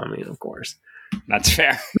this, so I mean, of course. That's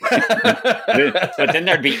fair. But then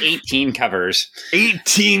there'd be 18 covers.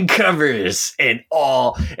 18 covers, and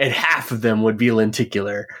half of them would be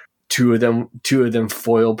lenticular. Two of them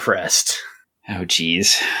foil pressed. Oh,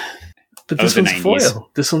 geez. But this one's foil.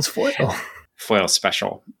 This one's foil. Foil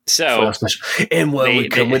special. So, and they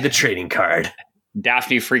come with the trading card.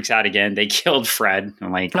 Daphne freaks out again. They killed Fred.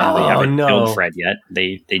 I'm like, no, they haven't killed Fred yet.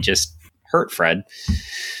 They just hurt Fred.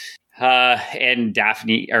 And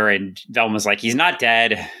Velma's like, he's not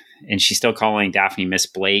dead. she's still calling Daphne Miss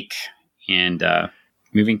Blake and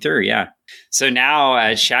moving through. Yeah. So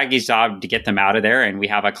now Shaggy's job to get them out of there, and we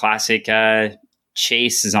have a classic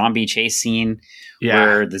zombie chase scene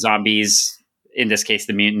where the zombies, in this case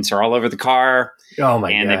the mutants, are all over the car. Oh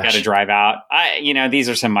my and gosh. They've got to drive out. These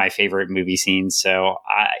are some of my favorite movie scenes. So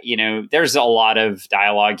there's a lot of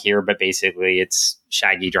dialogue here, but basically it's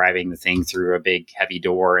Shaggy driving the thing through a big heavy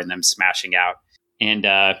door and them smashing out. And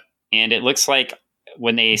it looks like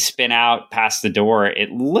when they spin out past the door,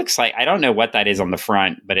 it looks like, I don't know what that is on the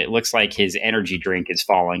front, but it looks like his energy drink is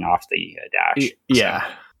falling off the dash. Yeah.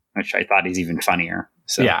 So, which I thought is even funnier.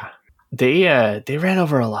 So yeah, they ran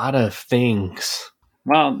over a lot of things.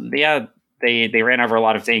 Well, yeah, they ran over a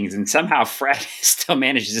lot of things, and somehow Fred still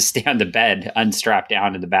manages to stay on the bed, unstrapped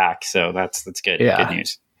down in the back. So that's good. Yeah. Good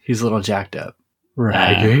news. He's a little jacked up.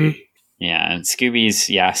 Right. Yeah, and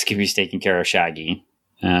Scooby's taking care of Shaggy.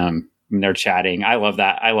 And they're chatting. I love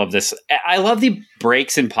that. I love this. I love the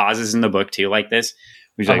breaks and pauses in the book too, like this.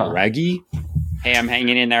 He's like, Raggy, hey, I'm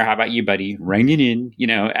hanging in there. How about you, buddy? Ringing in.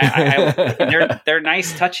 They're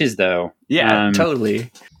nice touches, though. Yeah,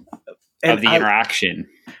 totally. Of the interaction.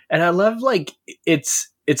 And I love, it's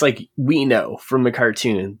like we know from the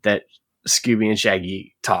cartoon that Scooby and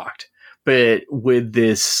Shaggy talked, but with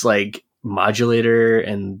this modulator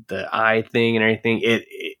and the eye thing and everything,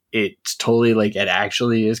 it's totally it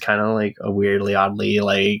actually is kind of a weirdly,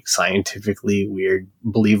 oddly, scientifically weird,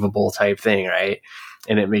 believable type thing, right?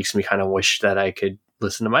 And it makes me kind of wish that I could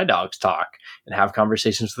listen to my dogs talk and have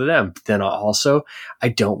conversations with them. But then also, I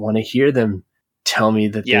don't want to hear them tell me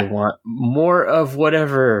that they want more of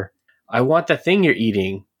whatever. I want the thing you're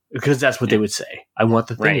eating, because that's what they would say. I want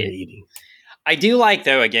the thing you're eating. I do like,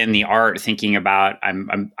 though, again, the art, thinking about,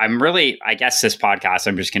 I'm really, I guess this podcast,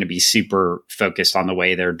 I'm just going to be super focused on the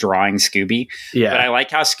way they're drawing Scooby. Yeah. But I like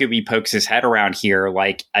how Scooby pokes his head around here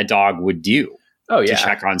like a dog would do. To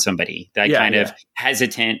check on somebody. That kind of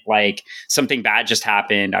hesitant, something bad just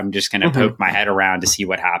happened. I'm just going to poke my head around to see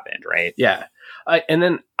what happened, right? Yeah. And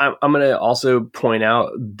then I'm going to also point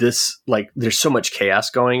out this, there's so much chaos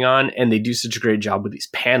going on, and they do such a great job with these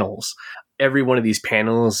panels. Every one of these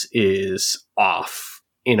panels is off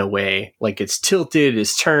in a way. It's tilted,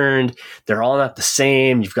 it's turned. They're all not the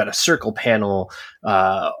same. You've got a circle panel.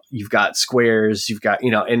 You've got squares. You've got,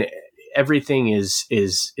 and everything is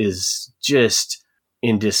just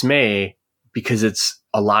in dismay because it's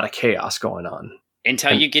a lot of chaos going on.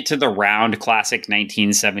 Until you get to the round classic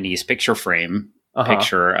 1970s picture frame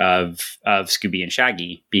picture of Scooby and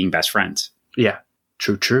Shaggy being best friends. Yeah,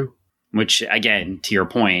 true. Which, again, to your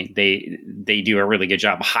point, they do a really good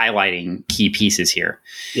job highlighting key pieces here.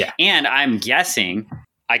 Yeah. And I'm guessing,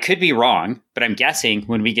 I could be wrong, but I'm guessing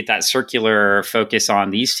when we get that circular focus on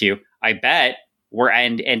these two, I bet we're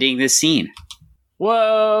ending this scene.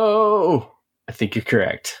 Whoa! I think you're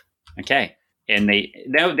correct. Okay. And they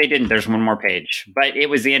didn't. There's one more page, but it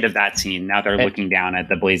was the end of that scene. Now they're looking down at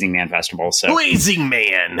the Blazing Man Festival. So Blazing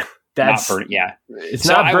Man. That's It's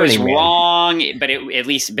not. I was wrong, but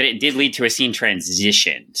it did lead to a scene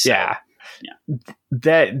transition. So, yeah.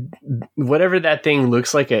 That whatever that thing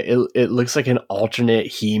looks like, it looks like an alternate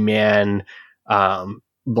He-Man,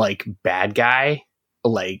 bad guy,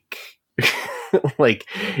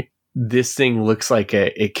 this thing looks like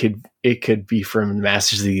it could be from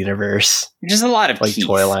Masters of the Universe. Just a lot of teeth.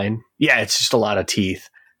 Toy line. Yeah, it's just a lot of teeth.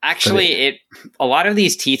 Actually, a lot of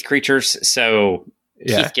these teeth creatures. So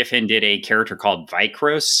Keith Giffen did a character called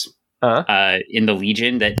Vicros in the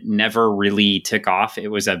Legion that never really took off. He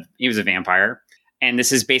was a vampire, and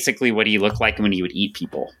this is basically what he looked like when he would eat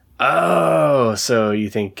people. Oh, so you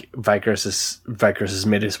think Vicros has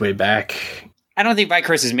made his way back? I don't think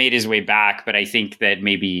Vicros has made his way back, but I think that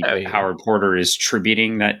maybe Howard Porter is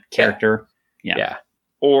tributing that character. Yeah.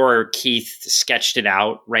 Or Keith sketched it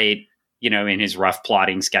out, right? In his rough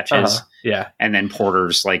plotting sketches. Yeah. And then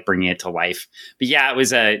Porter's bringing it to life. But yeah, it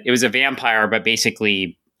was a vampire, but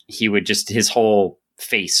basically he would his whole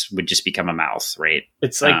face would just become a mouth, right?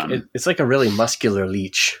 It's like a really muscular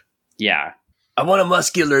leech. Yeah. I want a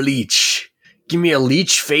muscular leech. Give me a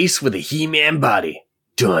leech face with a He-Man body.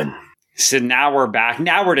 Done. So now we're back.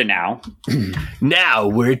 Now we're to now. Now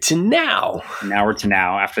we're to now. Now we're to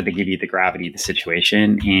now after they give you the gravity of the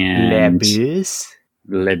situation. And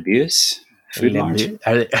Lebus. Food launch.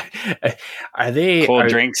 Are they cold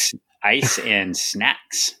drinks, ice, and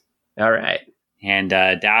snacks? All right. And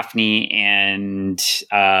Daphne and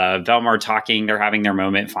Velma are talking. They're having their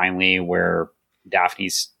moment finally where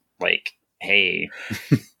Daphne's like, hey,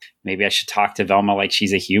 maybe I should talk to Velma like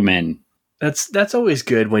she's a human. That's always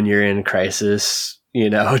good when you're in crisis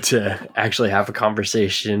to actually have a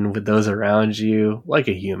conversation with those around you like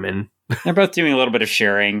a human. They're both doing a little bit of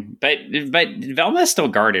sharing, but Velma is still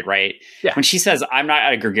guarded, right? Yeah. When she says, I'm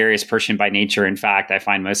not a gregarious person by nature. In fact, I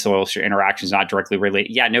find most social interactions not directly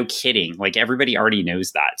related. Yeah, no kidding. Like, everybody already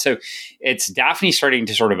knows that. So it's Daphne starting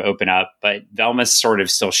to sort of open up, but Velma's sort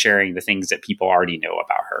of still sharing the things that people already know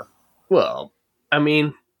about her. Well, I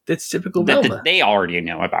mean, that's typical Velma. They already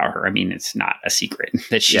know about her. I mean, it's not a secret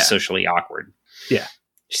that she's socially awkward. Yeah.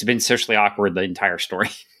 She's been socially awkward the entire story.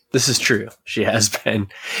 This is true. She has been,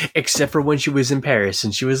 except for when she was in Paris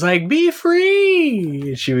and she was like, be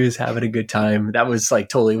free. She was having a good time. That was like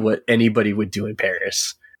totally what anybody would do in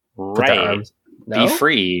Paris. Right. No? Be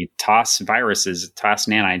free. Toss viruses, toss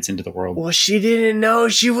nanites into the world. Well, she didn't know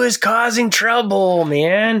she was causing trouble,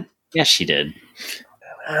 man. Yes, she did.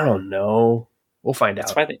 I don't know. We'll find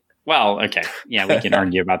out. Well, okay. Yeah, we can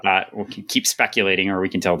argue about that. We'll keep speculating, or we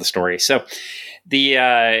can tell the story. So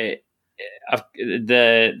the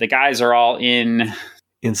guys are all inside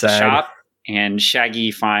the shop, and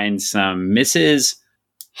Shaggy finds some Mrs.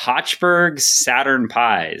 Hochberg's Saturn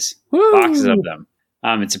pies. Woo! Boxes of them.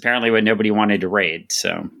 It's apparently what nobody wanted to raid.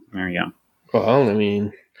 So there you go. Well, I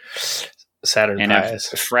mean, Saturn pies.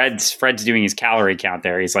 Fred's doing his calorie count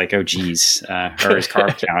there. He's like, oh, geez. Or his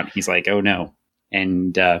carb count. He's like, oh, no.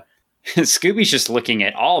 And Scooby's just looking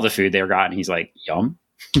at all the food they've got, and he's like, yum.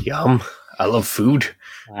 Yum. I love food.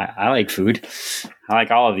 I like food. I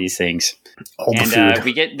like all of these things. All the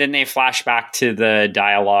food. Then they flash back to the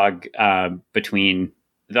dialogue between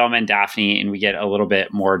Velma and Daphne, and we get a little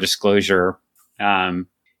bit more disclosure. And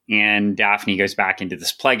Daphne goes back into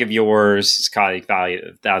this plague of yours. It's causing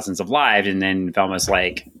thousands of lives. And then Velma's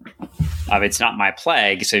like, it's not my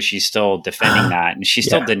plague. So she's still defending that, and she's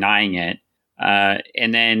still denying it.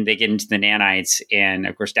 And then they get into the nanites, and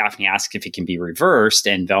of course Daphne asks if it can be reversed,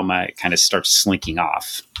 and Velma kind of starts slinking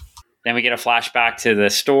off. Then we get a flashback to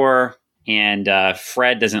the store, and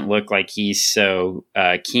Fred doesn't look like he's so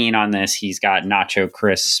keen on this. He's got nacho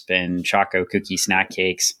crisp and choco cookie snack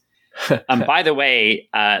cakes. By the way,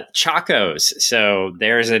 Chacos. So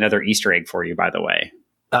there's another Easter egg for you, by the way.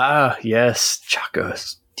 Ah, yes,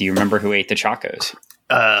 Chacos. Do you remember who ate the Chacos?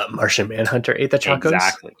 Martian Manhunter ate the Chacos?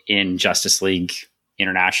 Exactly. In Justice League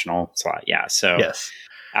International slot. Yeah. So yes.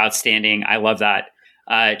 Outstanding. I love that.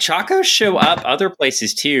 Chacos show up other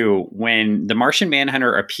places too. When the Martian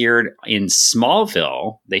Manhunter appeared in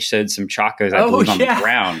Smallville, they showed some Chacos, I believe, on the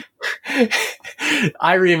ground.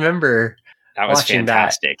 I remember that was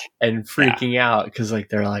fantastic. And freaking out because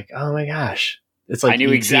they're like, oh my gosh. It's like I knew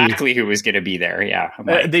ET. Exactly who was going to be there. Yeah.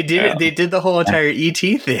 Like, they did the whole entire ET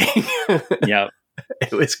thing. Yep.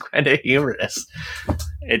 It was kind of humorous.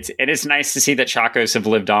 It's nice to see that Chacos have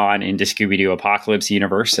lived on into Scooby-Doo Apocalypse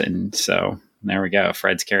universe. And so there we go.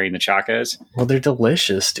 Fred's carrying the Chacos. Well, they're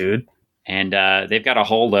delicious, dude. And they've got a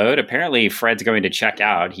whole load. Apparently, Fred's going to check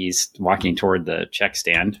out. He's walking toward the check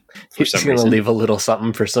stand. He's going to leave a little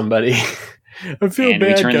something for somebody. I feel bad,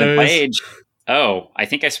 we turn the page. Oh, I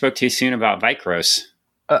think I spoke too soon about Vicros.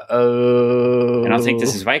 Uh-oh. I don't think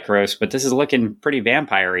this is Vicros, but this is looking pretty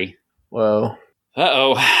vampire-y. Whoa.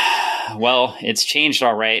 Uh-oh. Well, it's changed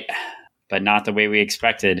all right, but not the way we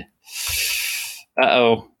expected.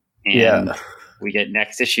 Uh-oh. And we get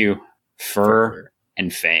next issue, Fur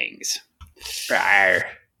and Fangs. Rawr.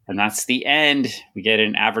 And that's the end. We get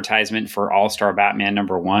an advertisement for All-Star Batman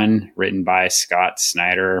 #1, written by Scott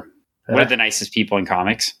Snyder. One of the nicest people in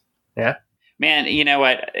comics. Yeah. Man, you know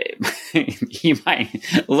what? You might,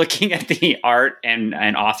 looking at the art and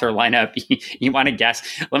author lineup, you want to guess.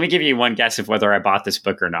 Let me give you one guess of whether I bought this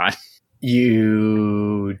book or not.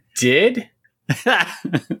 You did?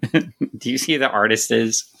 Do you see who the artist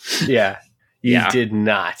is? Yeah. You did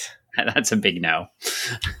not. That's a big no.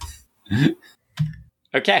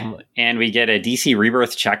 Okay. And we get a DC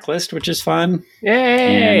Rebirth checklist, which is fun.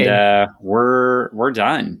 Yay! And we're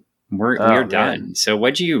done. We're done. So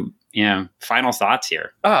what'd you final thoughts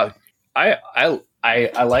here? Oh, I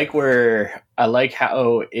like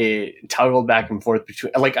how it toggled back and forth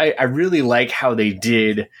between, I really like how they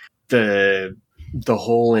did the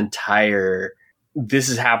whole entire, this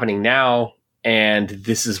is happening now and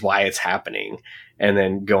this is why it's happening. And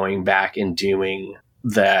then going back and doing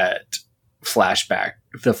the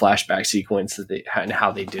flashback sequence and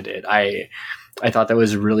how they did it. I thought that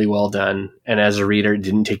was really well done. And as a reader, it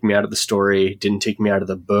didn't take me out of the story, didn't take me out of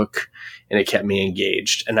the book, and it kept me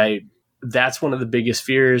engaged. And that's one of the biggest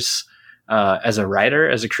fears as a writer,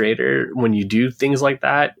 as a creator, when you do things like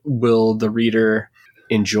that. Will the reader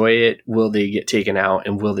enjoy it? Will they get taken out?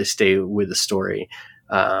 And will they stay with the story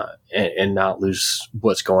and not lose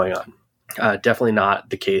what's going on? Definitely not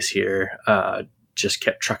the case here. just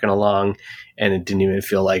kept trucking along, and it didn't even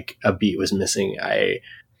feel like a beat was missing. I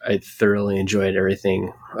thoroughly enjoyed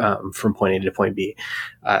everything from point A to point B.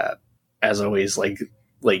 As always, like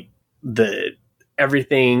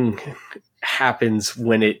everything happens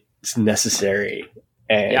when it's necessary,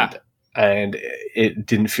 and it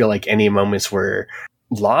didn't feel like any moments were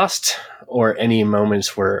lost or any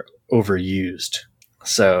moments were overused.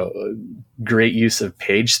 So great use of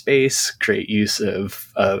page space, great use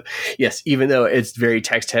of yes, even though it's very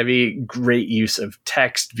text heavy, great use of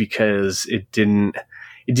text because it didn't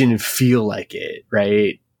feel like it,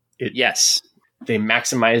 right? Yes. They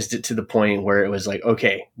maximized it to the point where it was like,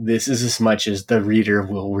 okay, this is as much as the reader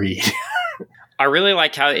will read. I really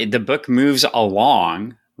like how the book moves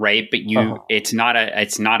along, right? But it's not a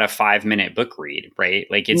 5-minute book read, right?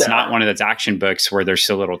 Like it's not one of those action books where there's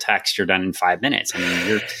so little text, you're done in 5 minutes. I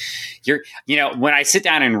mean, you're when I sit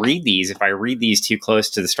down and read these, if I read these too close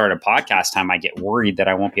to the start of podcast time, I get worried that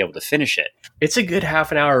I won't be able to finish it. It's a good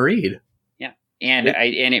half an hour read. Yeah. And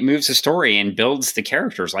it moves the story and builds the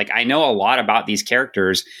characters. Like I know a lot about these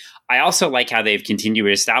characters. I also like how they've continued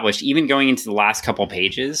to establish, even going into the last couple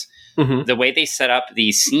pages, the way they set up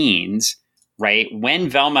these scenes, right? When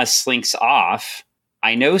Velma slinks off,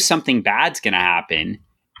 I know something bad's going to happen.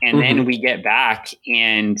 And then we get back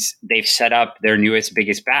and they've set up their newest,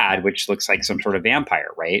 biggest bad, which looks like some sort of vampire,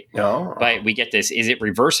 right? Oh. But we get this, is it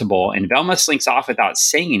reversible? And Velma slinks off without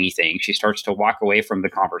saying anything. She starts to walk away from the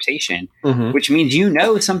conversation, which means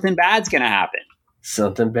something bad's going to happen.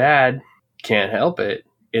 Something bad. Can't help it.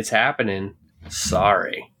 It's happening.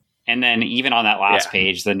 Sorry. And then even on that last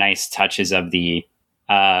page, the nice touches of the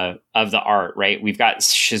art, right? We've got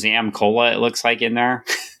Shazam Cola, it looks like, in there.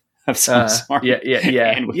 Of some sort. Yeah.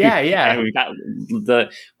 And we've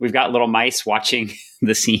got little mice watching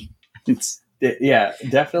the scene.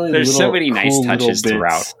 Definitely. There's so many nice touches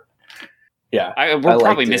throughout. Yeah, we're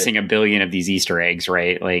probably missing a billion of these Easter eggs,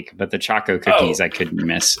 right? Like, but the Choco cookies I couldn't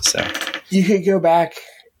miss. So you could go back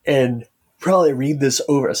and probably read this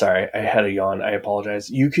over. Sorry, I had a yawn. I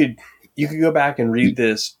apologize. You could go back and read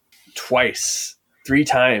this twice, 3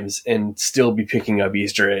 times, and still be picking up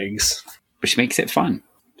Easter eggs, which makes it fun.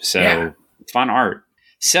 So fun art.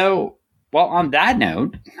 So, well, on that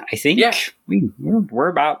note, I think we're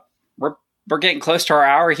getting close to our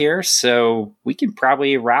hour here, so we can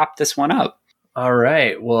probably wrap this one up. All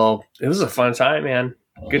right. Well, it was a fun time, man.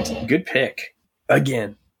 Good pick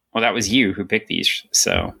again. Well, that was you who picked these,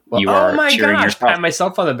 so you are cheering yourself. Pat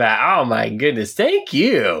myself on the back. Oh my goodness, thank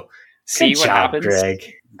you. See Good what job, happens,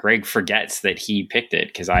 Greg. Greg forgets that he picked it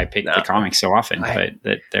because I picked the comics so often.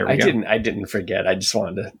 There we go. I didn't forget. I just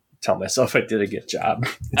wanted to tell myself I did a good job.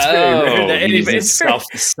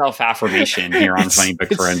 It's self-affirmation here on Funny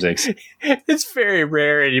Book Forensics. It's very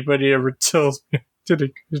rare anybody ever tells me I did a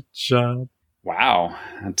good job. Wow,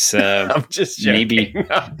 that's I'm just joking. Maybe.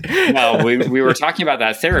 Well, we were talking about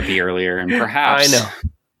that therapy earlier, and perhaps I know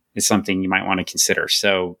it's something you might want to consider.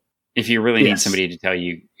 So, if you really need somebody to tell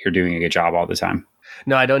you you're doing a good job all the time.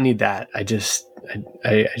 No, I don't need that. I just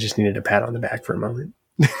needed a pat on the back for a moment.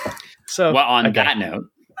 So, on that note,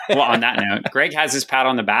 Greg has his pat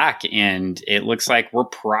on the back, and it looks like we're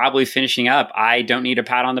probably finishing up. I don't need a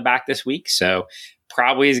pat on the back this week, so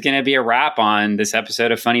probably is going to be a wrap on this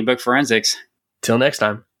episode of Funny Book Forensics. Till next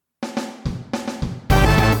time.